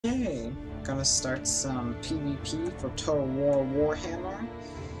Gonna start some PVP for Total War Warhammer.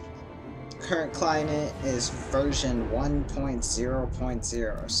 Current climate is version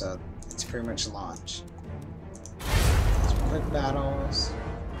 1.0.0, so it's pretty much launch. Some quick battles.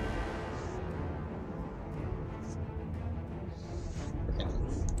 We're gonna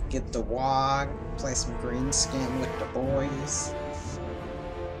get the WAAAGH, play some Greenskin with the boys.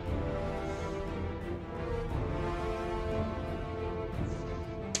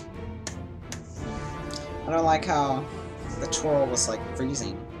 I don't like how the twirl was like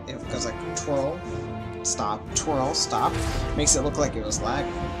freezing. It goes like twirl, stop, twirl, stop. Makes it look like it was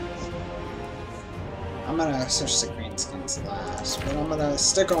lagging. I'm gonna switch to Greenskins last, but I'm gonna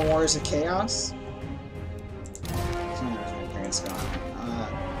stick on Warriors of Chaos. Green's gone.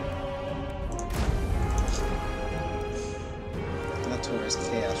 That's Warriors of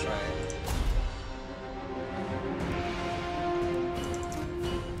Chaos, right?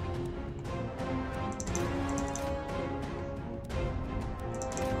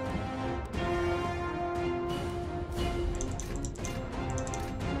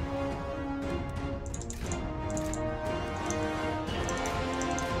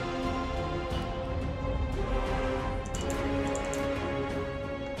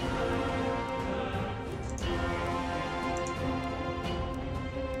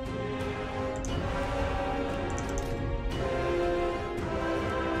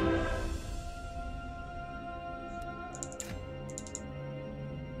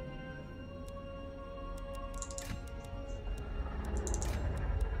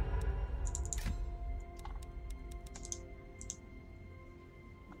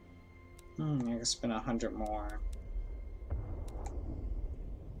 I can spend 100 more.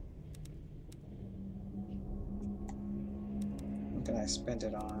 What can I spend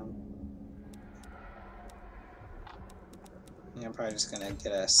it on? Yeah, I'm probably just gonna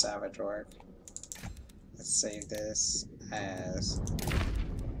get a Savage Orc. Let's save this as...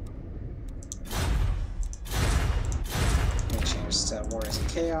 Let me change to Warriors of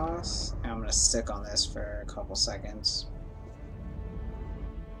Chaos. And I'm gonna stick on this for a couple seconds.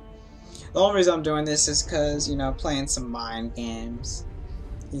 The only reason I'm doing this is because, you know, playing some mind games.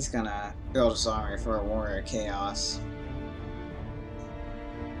 He's gonna build his army for a Warrior of Chaos.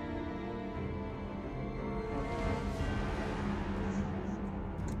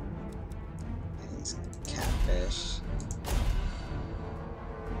 He's catfish.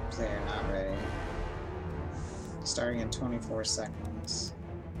 Player not ready. Starting in 24 seconds.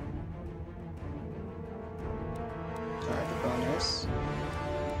 Target bonus.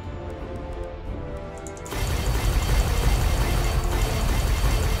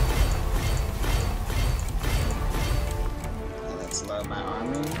 Load my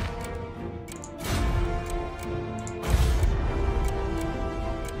army.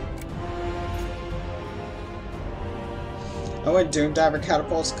 I went Doom Diver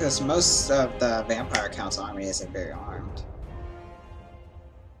Catapults because most of the Vampire Count's army isn't very armed.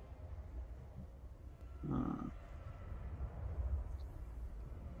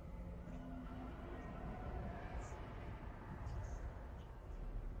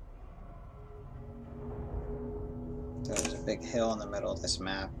 There's a big hill in the middle of this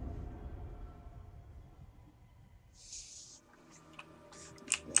map.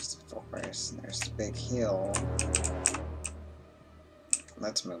 There's the forest, and there's the big hill.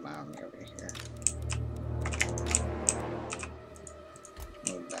 Let's move my army over here.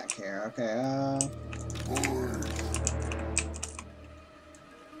 Move back here. Okay,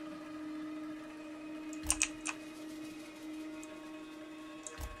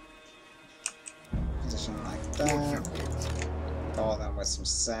 position like that. Follow them with some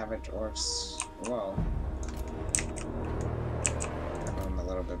Savage Orcs. Whoa. Move them a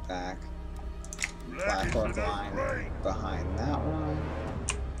little bit back. Black Orc line behind that one.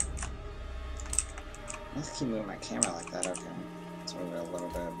 Let's keep moving my camera like that. Okay. Let's move it a little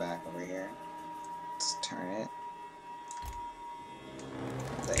bit back over here. Let's turn it.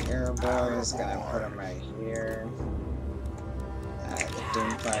 The Arrow Boy is gonna put him right here. The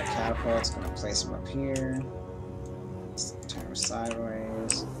Doomfire Catapult's gonna place him up here. Let's turn him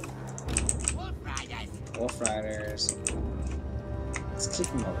sideways. Wolf Riders. Let's keep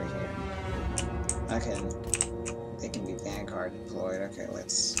him over here. Okay, they can be Vanguard deployed. Okay,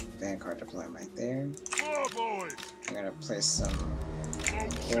 let's Vanguard deploy right there. I'm gonna place some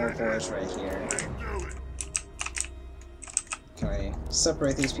Hero Boys right here. Can we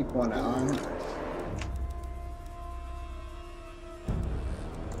separate these people into arm?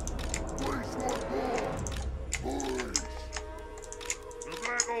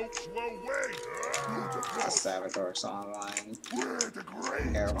 Savage Orcs online.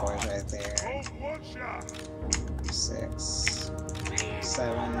 Air boys right there. 6,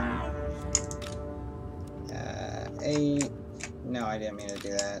 7, 8. No, I didn't mean to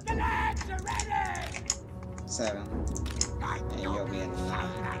do that. 7. And you'll be in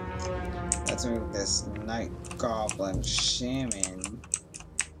 9. Let's move this Night Goblin Shaman.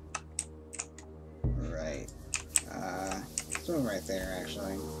 Right. Let's move right there,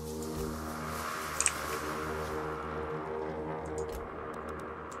 actually.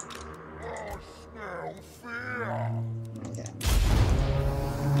 Okay.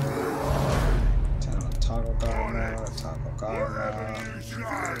 Turn on toggle guard mode, toggle guard mode.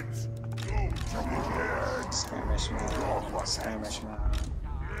 Skirmish mode, skirmish mode.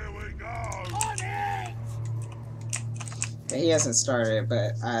 Yeah, he hasn't started,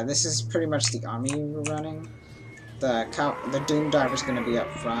 but this is pretty much the army we're running. The Doom Diver's gonna be up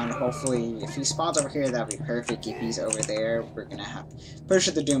front. Hopefully, if he spawns over here, that'll be perfect. If he's over there, we're gonna have... Pretty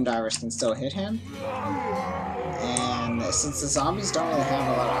sure the Doom Divers can still hit him. And since the zombies don't really have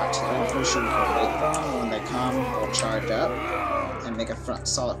a lot of artillery, I'm pretty sure we can wait for them. When they come, we'll charge up and make a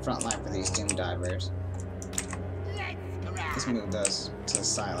solid front line for these Doom Divers. Let's move those to the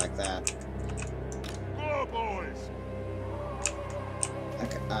side like that.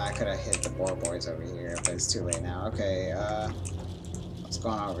 I could have hit the boar boys over here, but it's too late now. Okay, what's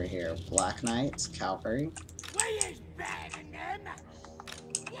going on over here? Black Knights, Cavalry.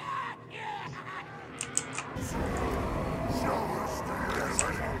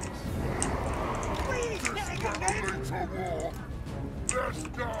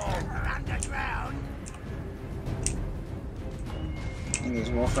 And these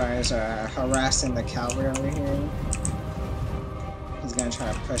wolf riders are harassing the cavalry over here. He's gonna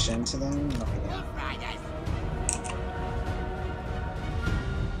try to push into them. Okay.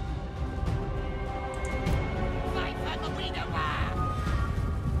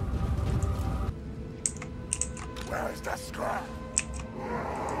 Where's the scrap?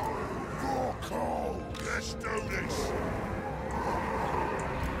 You're cold. Let's do this.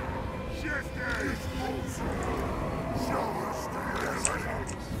 Shift these rules. Show us the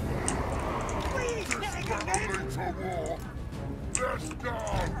evidence. This is to war. Let's go!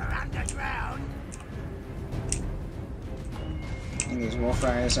 Underground! And these wolf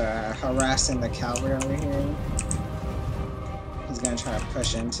riders are harassing the cavalry over here. He's gonna try to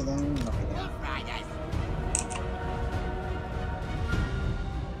push into them. Okay.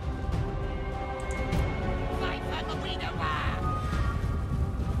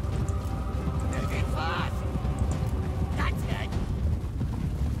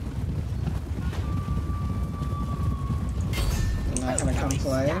 Not gonna come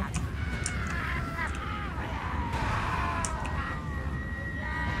play.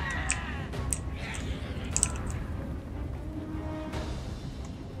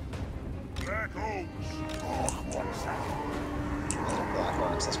 Black Oaks. Black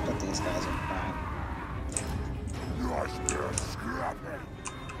Orcs. Let's put these guys in front.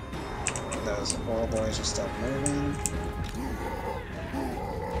 Those boar boys are still moving.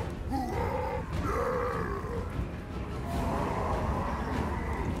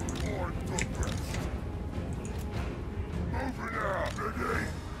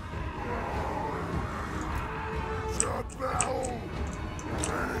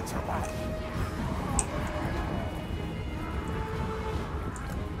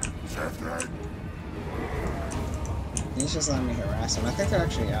 He's just letting me harass him. I think they're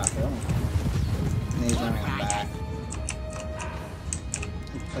actually out here. And he's running them back.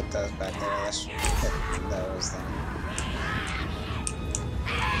 Put those back there. Let's hit those then.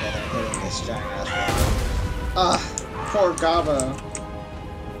 Yeah, they're hitting this giant ass robber. Ah! Poor Gabo!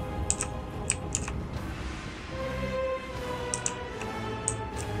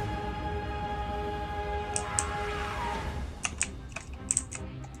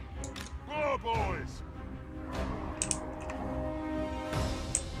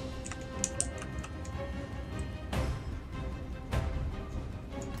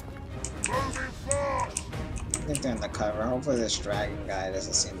 I think they're in the cover. Hopefully this dragon guy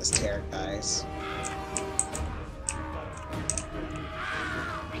doesn't see this terror guys.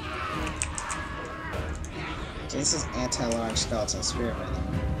 So this is anti-large skeleton spearman.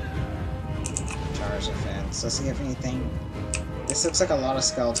 Charge defense. Let's see if anything. This looks like a lot of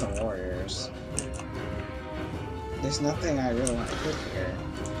skeleton warriors. There's nothing I really want to hit here.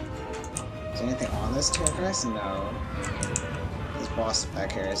 Is there anything on this terror guys? No. This boss is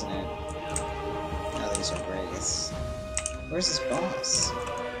back here, isn't it? Oh, these are wraiths. Where's this boss?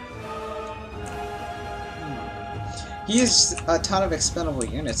 He has a ton of expendable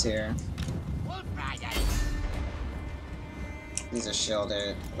units here. These are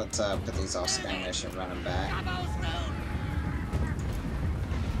shielded. Let's put these all Spanish and run them back.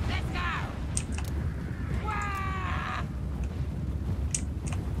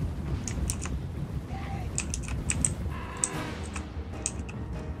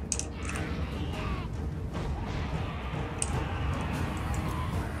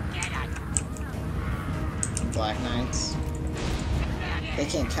 Black Knights. They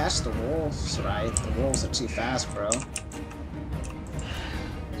can't catch the wolves, right? The wolves are too fast, bro.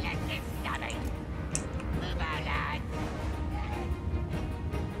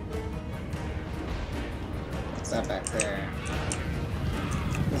 What's that back there?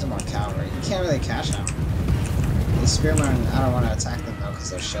 These are more cavalry. You can't really catch them. These spearmen, I don't want to attack them though because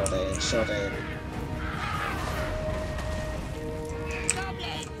they're shielded. Shielded.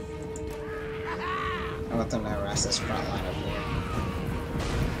 I want them to harass this front line up here.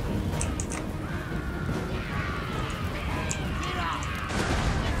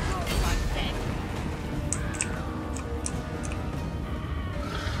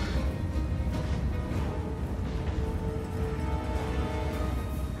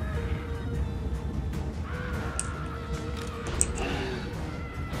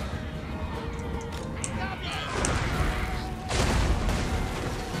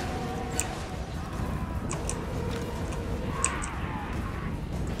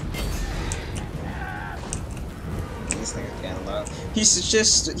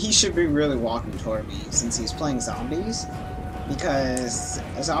 He should be really walking toward me since he's playing zombies, because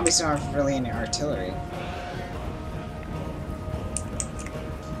zombies aren't really any artillery.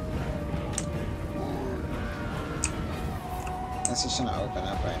 Guess he shouldn't open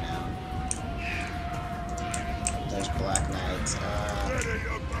up right now. There's Black Knights.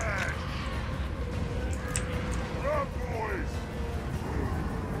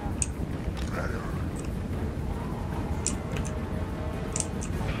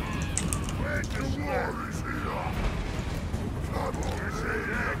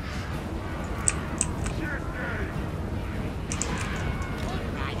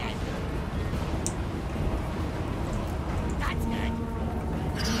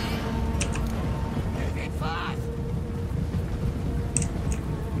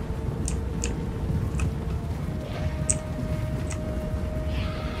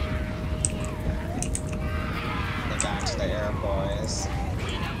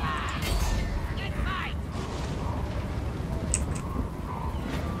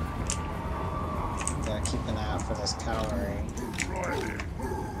 Keep an eye out for this cavalry.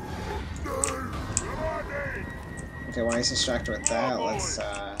 Okay, while he's distracted with that, let's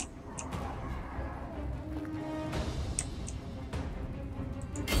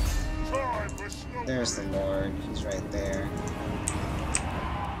there's the Lord, he's right there.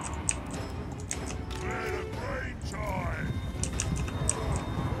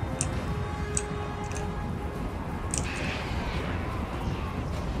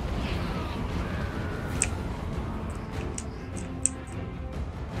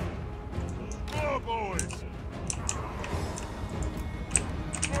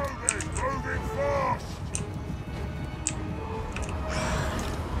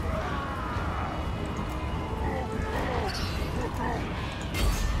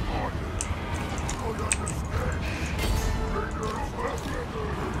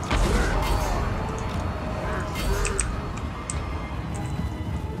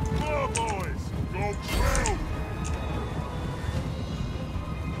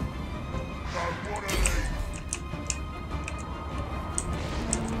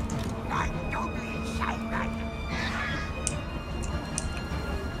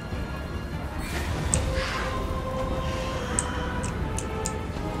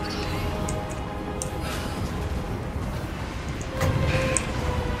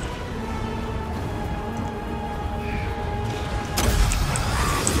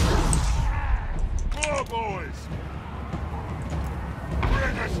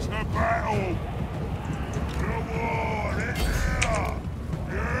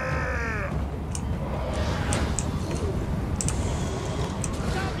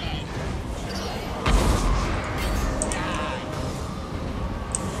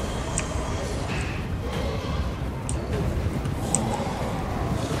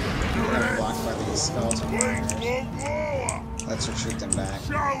 Let's retreat them back.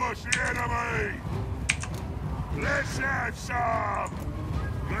 Show us the enemy! Let's have some!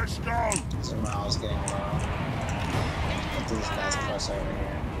 Let's go! So morale's getting low. Get these guys close over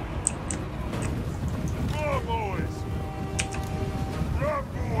here. Run, boys! Run,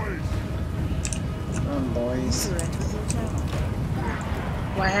 boys! Run, boys.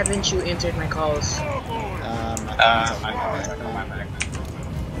 Why haven't you entered my calls? I My back.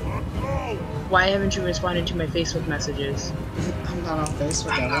 Why haven't you responded to my Facebook messages? I'm not on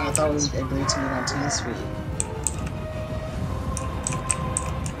Facebook. I thought we agreed to meet on TeamSpeak.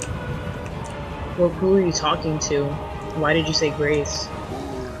 Well, who are you talking to? Why did you say Grace?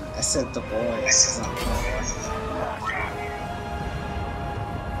 I said the boys.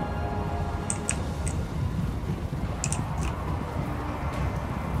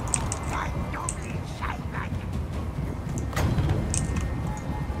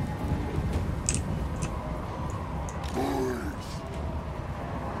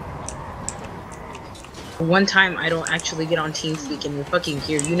 One time I don't actually get on TeamSpeak and you're fucking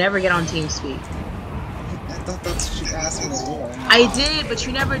here. You never get on TeamSpeak. I thought that's what you asked me to do. I did, but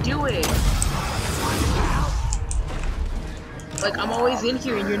you never do it. Like, I'm always in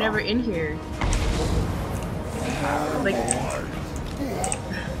here and you're never in here. Like,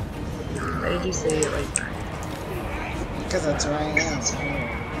 why did you say it like that? Because that's where I am.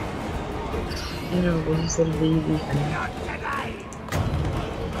 You know, well, you said lazy.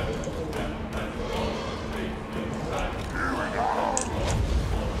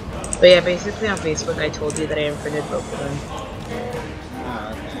 But yeah, basically on Facebook I told you that I unfriended both of them.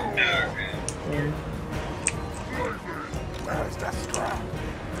 Oh, okay. Yeah.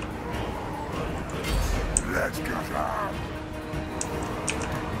 Let's go down.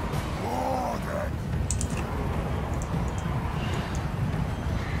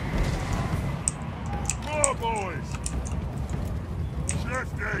 More boys.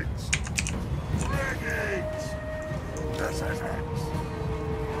 Shiftings. Renegades. This is it.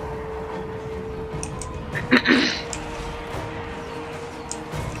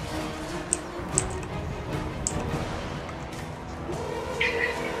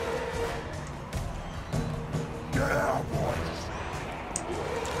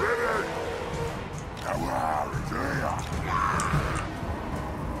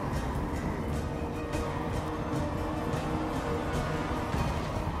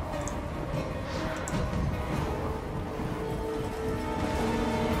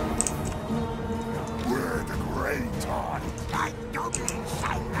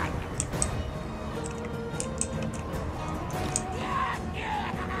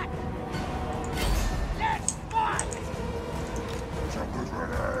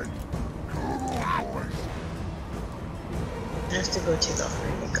 I have to go take off my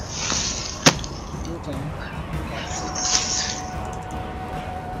makeup.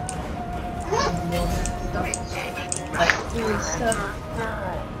 You sure?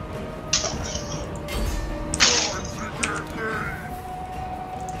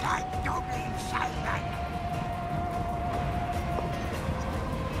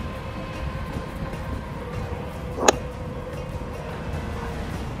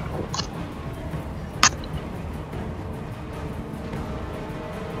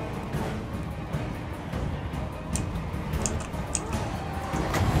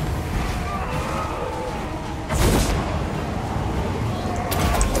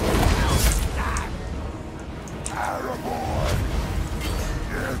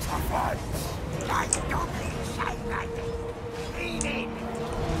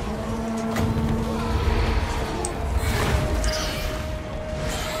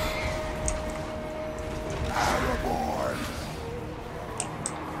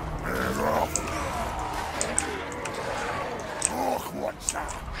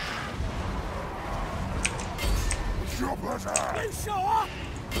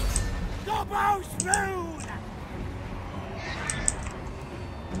 Gobbo spoon!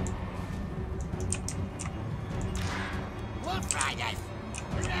 Wolf Riders!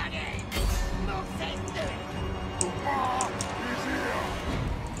 Ready! Nothing doing! War is here!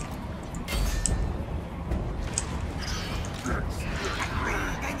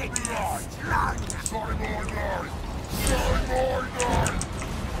 Read in the slug! Sorry, my night! Sorry, my night!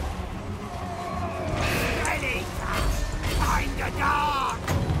 Ready! Find the dog!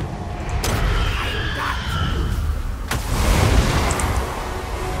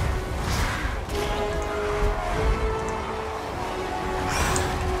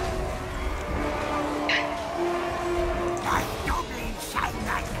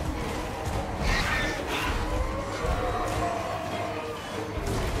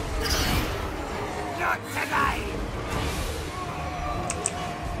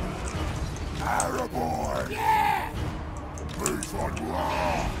 Araboy! Yeah! Please on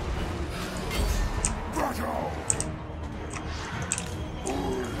war! Battle!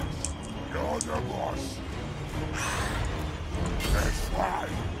 Boys, you're the boss. This way!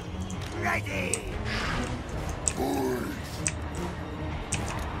 Ready! Boys!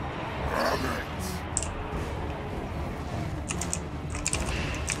 Rabbits!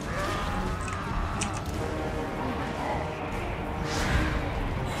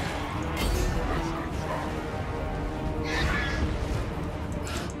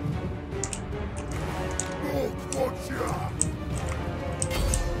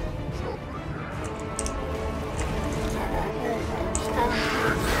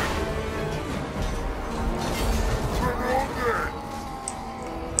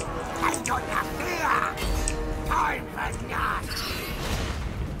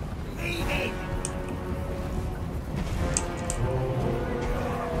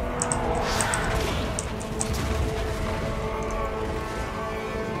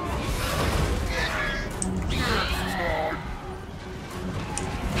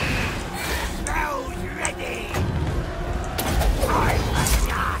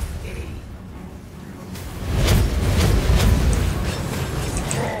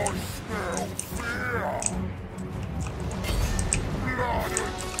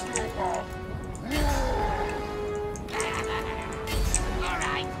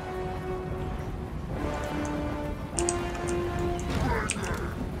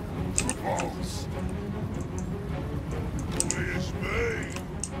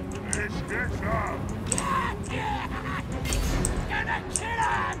 Gonna kill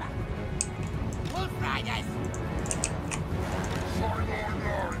him! Wolf Riders!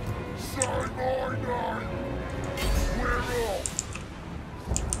 We're off!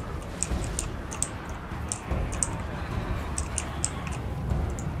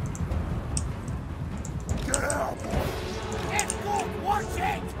 Get out! Let's go! Watch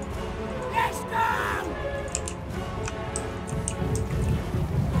it! Let's go!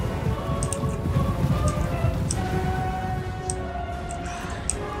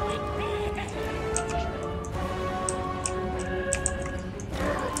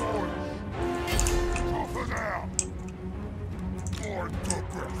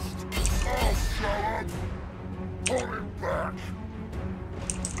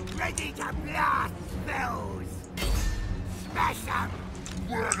 Ready to blast those! Smash them!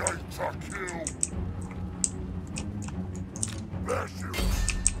 Ready to kill! Bless you!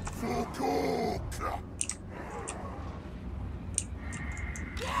 For cook!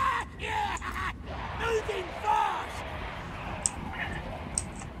 Moving fast!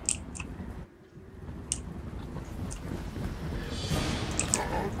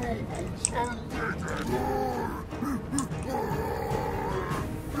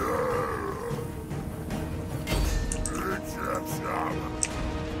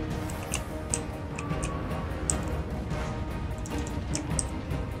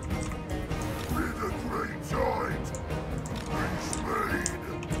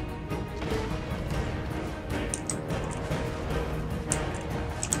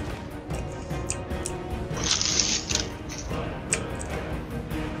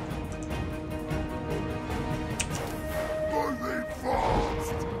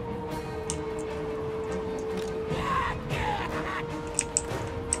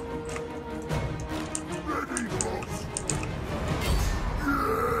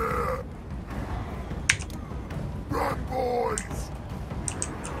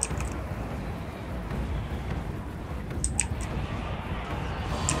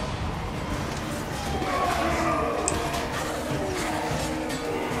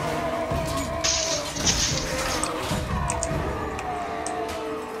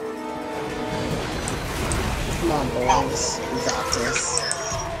 Come on, boys. We got this.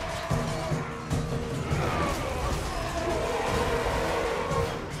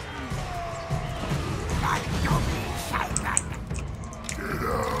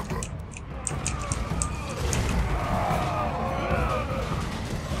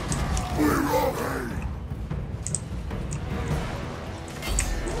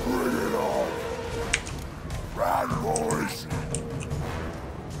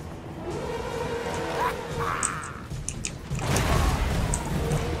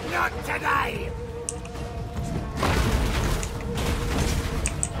 Not today!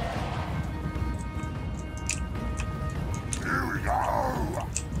 Here we go!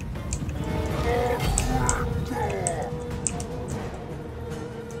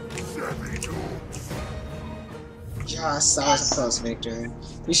 Gosh, that was a close victory.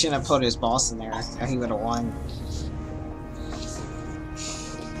 We shouldn't have put his boss in there. He would have won.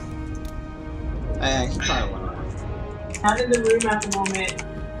 He probably won. I'm in the room at the moment.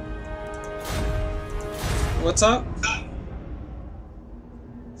 What's up?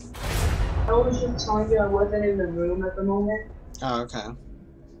 I was just telling you I wasn't in the room at the moment. Oh, okay.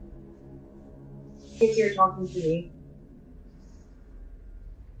 If you're talking to me.